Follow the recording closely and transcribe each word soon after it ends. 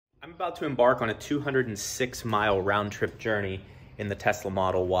I'm about to embark on a 206-mile round-trip journey in the Tesla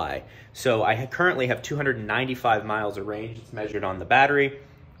Model Y. So I currently have 295 miles of range. It's measured on the battery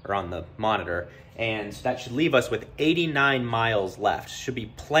or on the monitor, and that should leave us with 89 miles left. Should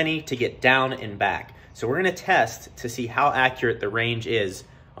be plenty to get down and back. So we're gonna test to see how accurate the range is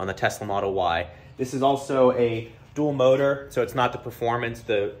on the Tesla Model Y. This is also a dual motor, so it's not the performance.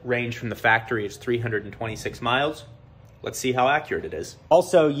 The range from the factory is 326 miles. Let's see how accurate it is.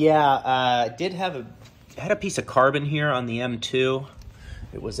 Also, yeah, had a piece of carbon here on the M2.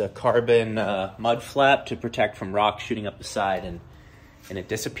 It was a carbon mud flap to protect from rocks shooting up the side, and it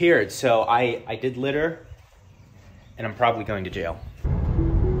disappeared. So I did litter, and I'm probably going to jail.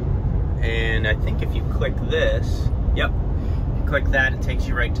 And I think if you click this, yep, you click that, it takes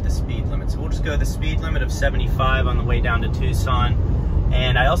you right to the speed limit. So we'll just go the speed limit of 75 on the way down to Tucson.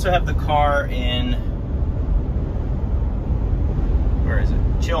 And I also have the car in, where is it?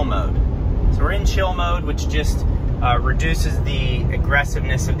 Chill mode. So we're in chill mode, which just reduces the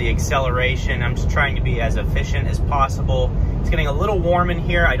aggressiveness of the acceleration. I'm just trying to be as efficient as possible. It's getting a little warm in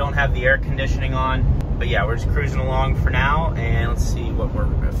here. I don't have the air conditioning on, but yeah, we're just cruising along for now. And let's see what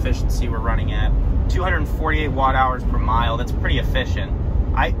efficiency we're running at. 248 watt hours per mile. That's pretty efficient.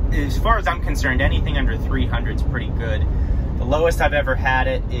 As far as I'm concerned, anything under 300 is pretty good. The lowest I've ever had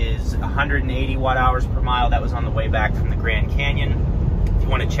it is 180 watt hours per mile. That was on the way back from the Grand Canyon. If you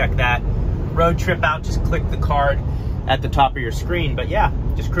want to check that road trip out, just click the card at the top of your screen. But yeah,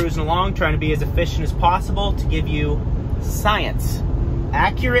 just cruising along, trying to be as efficient as possible to give you science,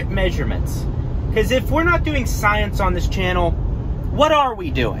 accurate measurements. Because if we're not doing science on this channel, what are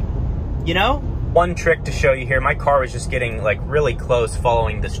we doing? You know? One trick to show you here, my car was just getting like really close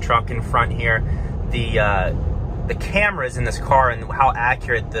following this truck in front here. The cameras in this car and how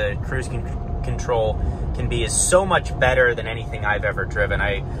accurate the cruise control can be is so much better than anything I've ever driven.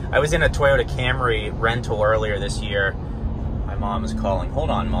 I was in a Toyota Camry rental earlier this year. My mom is calling. Hold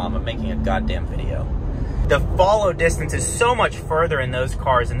on, Mom, I'm making a goddamn video. The follow distance is so much further in those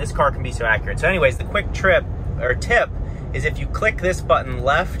cars, and this car can be so accurate. So anyways, the quick tip is if you click this button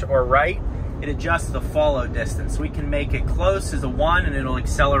left or right, it adjusts the follow distance. We can make it close as a 1 and it'll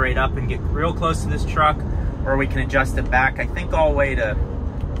accelerate up and get real close to this truck, or we can adjust it back, I think all the way to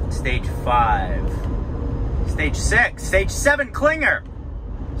stage 5. Stage 6, stage 7 clinger.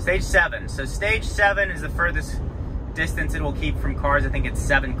 Stage 7. So stage 7 is the furthest distance it will keep from cars. I think it's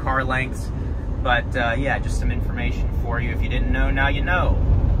 7 car lengths. But yeah, just some information for you. If you didn't know, now you know.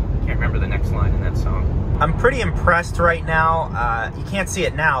 I can't remember the next line in that song. I'm pretty impressed right now. You can't see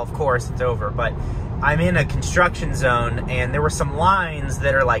it now, of course, it's over, but I'm in a construction zone, and there were some lines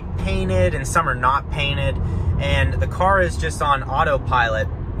that are like painted and some are not painted, and the car is just on autopilot,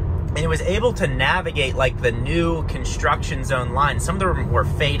 and it was able to navigate like the new construction zone lines. Some of them were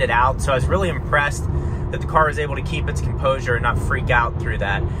faded out, so I was really impressed that the car is able to keep its composure and not freak out through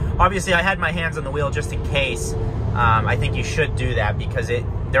that. Obviously, I had my hands on the wheel just in case. I think you should do that because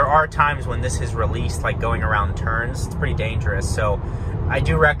there are times when this is released, like going around turns. It's pretty dangerous. So I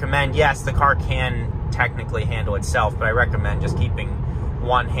do recommend, yes, the car can technically handle itself, but I recommend just keeping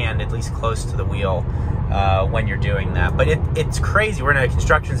one hand at least close to the wheel when you're doing that. But it's crazy. We're in a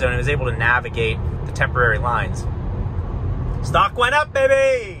construction zone and it was able to navigate the temporary lines. Stock went up,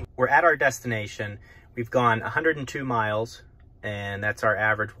 baby! We're at our destination. We've gone 102 miles, and that's our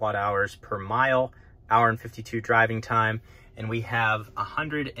average watt hours per mile, hour and 52 driving time, and we have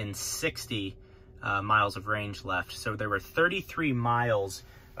 160 miles of range left. So there were 33 miles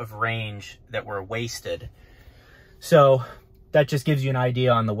of range that were wasted. So that just gives you an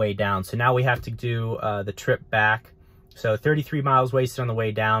idea on the way down. So now we have to do the trip back. So 33 miles wasted on the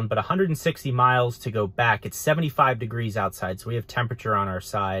way down, but 160 miles to go back. It's 75 degrees outside, so we have temperature on our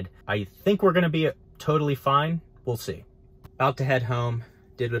side. I think we're gonna be totally fine. We'll see. About to head home.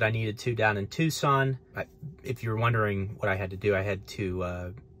 Did what I needed to down in Tucson. If you're wondering what I had to do, I had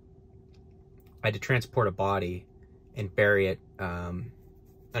to transport a body and bury it on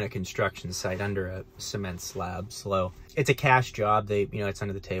a construction site under a cement slab. So it's a cash job. It's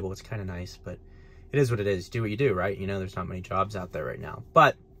under the table. It's kind of nice, but it is what it is. Do what you do, right? You know, there's not many jobs out there right now.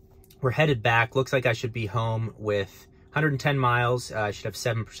 But we're headed back. Looks like I should be home with 110 miles. I should have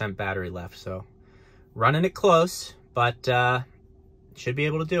 7% battery left. So running it close, but should be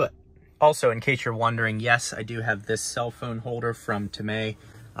able to do it. Also, in case you're wondering, yes, I do have this cell phone holder from GJEEBSMAY.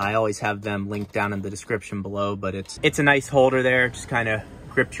 I always have them linked down in the description below, but it's a nice holder there. Just kind of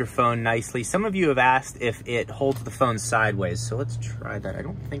grips your phone nicely. Some of you have asked if it holds the phone sideways, so let's try that. I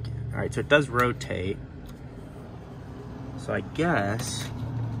don't think, all right, so it does rotate. So I guess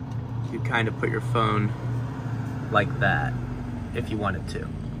you kind of put your phone like that if you wanted to.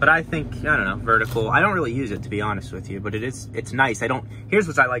 But I think, I don't know, vertical. I don't really use it, to be honest with you, but it's nice. Here's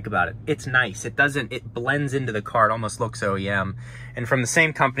what I like about it. It's nice. It blends into the car. It almost looks OEM. And from the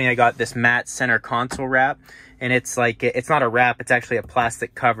same company, I got this matte center console wrap. And it's like, it's not a wrap, it's actually a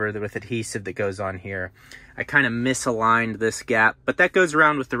plastic cover with adhesive that goes on here. I kind of misaligned this gap, but that goes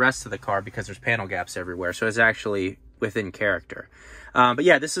around with the rest of the car because there's panel gaps everywhere. So it's actually within character. But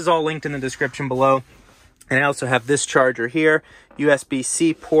yeah, this is all linked in the description below. And I also have this charger here,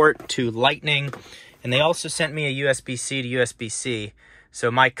 USB-C port to Lightning. And they also sent me a USB-C to USB-C.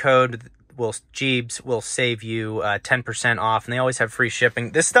 So my code Gjeebs will save you 10% off, and they always have free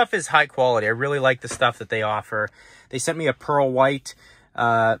shipping. This stuff is high quality. I really like the stuff that they offer. They sent me a pearl white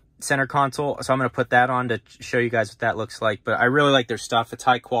center console, so I'm going to put that on to show you guys what that looks like. But I really like their stuff. It's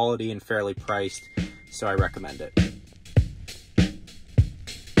high quality and fairly priced, so I recommend it.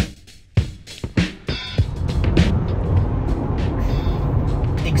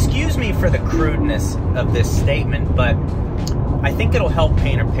 Excuse me for the crudeness of this statement, but I think it'll help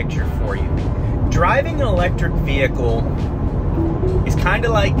paint a picture for you. Driving an electric vehicle is kind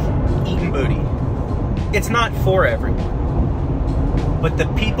of like eating booty. It's not for everyone. But the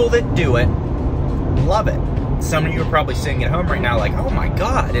people that do it love it. Some of you are probably sitting at home right now like, oh my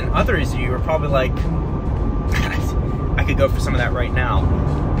God. And others of you are probably like, I could go for some of that right now.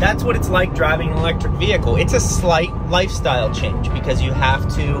 That's what it's like driving an electric vehicle. It's a slight lifestyle change because you have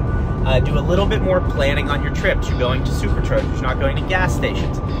to do a little bit more planning on your trips. You're going to superchargers, you're not going to gas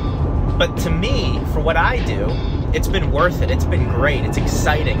stations. But to me, for what I do, it's been worth it. It's been great. It's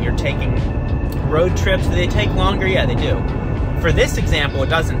exciting. You're taking road trips. Do they take longer? Yeah, they do. For this example, it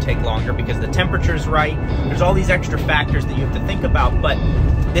doesn't take longer because the temperature's right. There's all these extra factors that you have to think about, but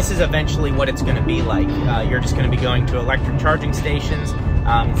this is eventually what it's going to be like. You're just going to be going to electric charging stations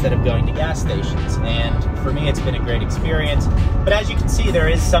instead of going to gas stations. And for me, it's been a great experience. But as you can see, there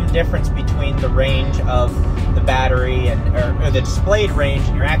is some difference between the range of the battery or the displayed range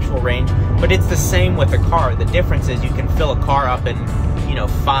and your actual range, but it's the same with the car. The difference is you can fill a car up in, you know,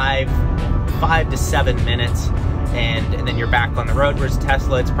 5 to 7 minutes. And then you're back on the road, whereas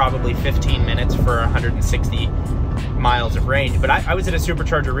Tesla, it's probably 15 minutes for 160 miles of range. But I was at a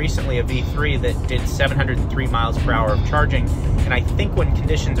supercharger recently, a V3, that did 703 miles per hour of charging. And I think when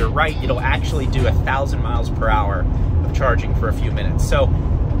conditions are right, it'll actually do 1,000 miles per hour of charging for a few minutes. So,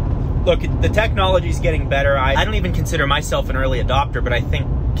 look, the technology's getting better. I don't even consider myself an early adopter, but I think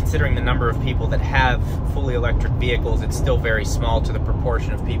considering the number of people that have fully electric vehicles, it's still very small to the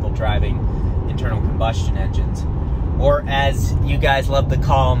proportion of people driving internal combustion engines. Or as you guys love to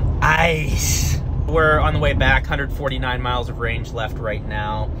call them, ICE. We're on the way back, 149 miles of range left right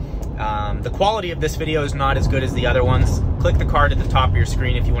now. The quality of this video is not as good as the other ones. Click the card at the top of your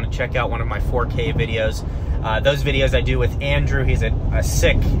screen if you want to check out one of my 4K videos. Those videos I do with Andrew. He's a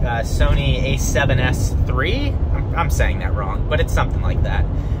sick Sony a7S III. I'm saying that wrong, but it's something like that.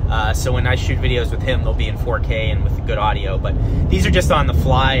 So when I shoot videos with him, they'll be in 4K and with good audio. But these are just on the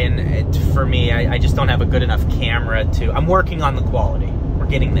fly, and for me, I just don't have a good enough camera to... I'm working on the quality. We're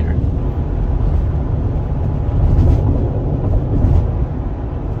getting there.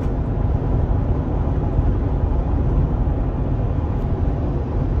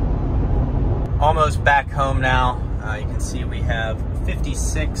 Almost back home now. You can see we have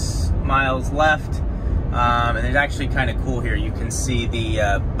 56 miles left. And it's actually kind of cool here. You can see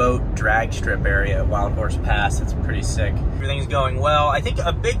the boat drag strip area at Wild Horse Pass. It's pretty sick. Everything's going well. I think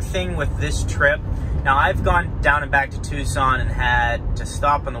a big thing with this trip, now I've gone down and back to Tucson and had to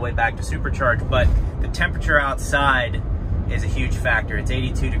stop on the way back to supercharge, but the temperature outside is a huge factor. It's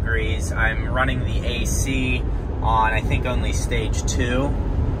 82 degrees. I'm running the AC on, I think, only stage 2.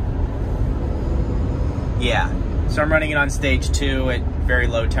 Yeah, so I'm running it on stage 2 at very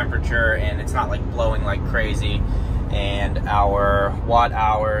low temperature, and it's not like blowing like crazy. And our watt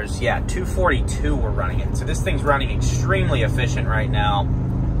hours, yeah, 242 we're running it. So this thing's running extremely efficient right now,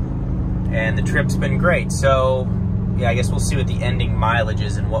 and the trip's been great. So yeah, I guess we'll see what the ending mileage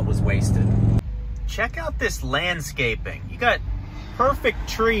is and what was wasted. Check out this landscaping. You got perfect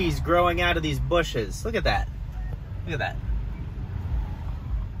trees growing out of these bushes. Look at that. Look at that.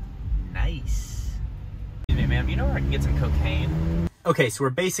 Nice. Excuse me, ma'am, you know where I can get some cocaine? Okay, so we're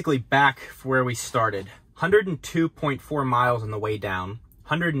basically back where we started. 102.4 miles on the way down,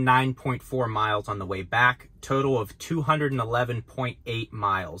 109.4 miles on the way back, total of 211.8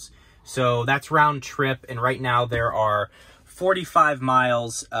 miles. So that's round trip, and right now there are 45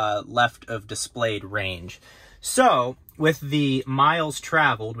 miles left of displayed range. So with the miles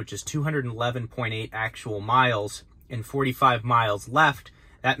traveled, which is 211.8 actual miles, and 45 miles left,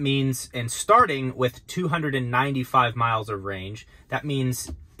 that means, and starting with 295 miles of range, that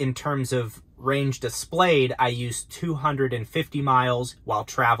means in terms of range displayed, I used 250 miles while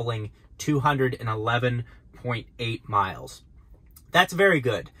traveling 211.8 miles. That's very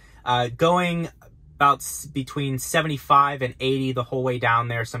good. Going about between 75 and 80 the whole way down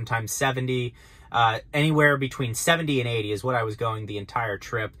there, sometimes 70. Anywhere between 70 and 80 is what I was going the entire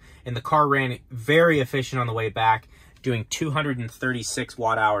trip. And the car ran very efficient on the way back, doing 236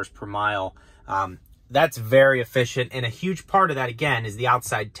 watt hours per mile. That's very efficient. And a huge part of that, again, is the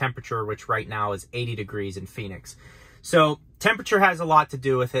outside temperature, which right now is 80 degrees in Phoenix. So temperature has a lot to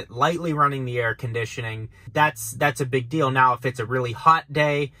do with it. Lightly running the air conditioning, that's a big deal. Now, if it's a really hot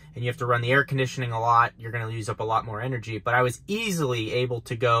day and you have to run the air conditioning a lot, you're going to use up a lot more energy. But I was easily able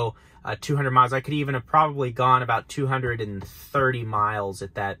to go 200 miles. I could even have probably gone about 230 miles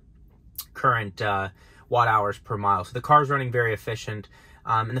at that current watt hours per mile. So the car's running very efficient.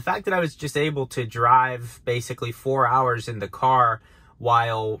 And the fact that I was just able to drive basically 4 hours in the car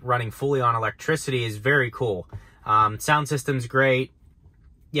while running fully on electricity is very cool. Sound system's great.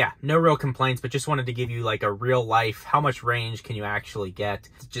 Yeah, no real complaints, but just wanted to give you like a real life, how much range can you actually get?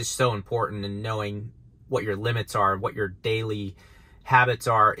 It's just so important in knowing what your limits are, what your daily habits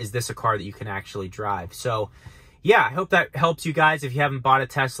are. Is this a car that you can actually drive? So yeah, I hope that helps you guys if you haven't bought a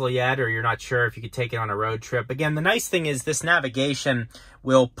Tesla yet, or you're not sure if you could take it on a road trip. Again, the nice thing is this navigation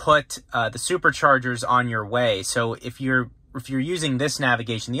will put the superchargers on your way. So if you're using this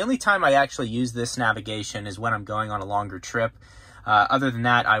navigation, the only time I actually use this navigation is when I'm going on a longer trip. Other than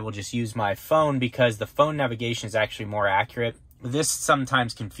that, I will just use my phone because the phone navigation is actually more accurate. This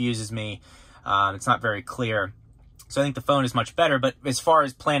sometimes confuses me. It's not very clear. So I think the phone is much better. But as far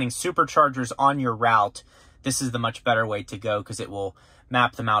as planning superchargers on your route, this is the much better way to go because it will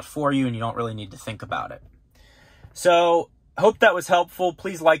map them out for you and you don't really need to think about it. So hope that was helpful.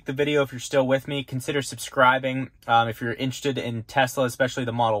 Please like the video if you're still with me. Consider subscribing if you're interested in Tesla, especially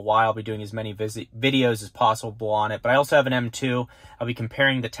the Model Y. I'll be doing as many videos as possible on it. But I also have an M2. I'll be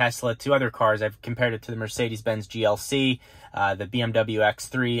comparing the Tesla to other cars. I've compared it to the Mercedes-Benz GLC, the BMW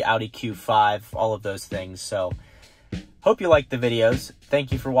X3, Audi Q5, all of those things. So hope you like the videos.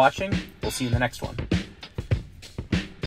 Thank you for watching. We'll see you in the next one.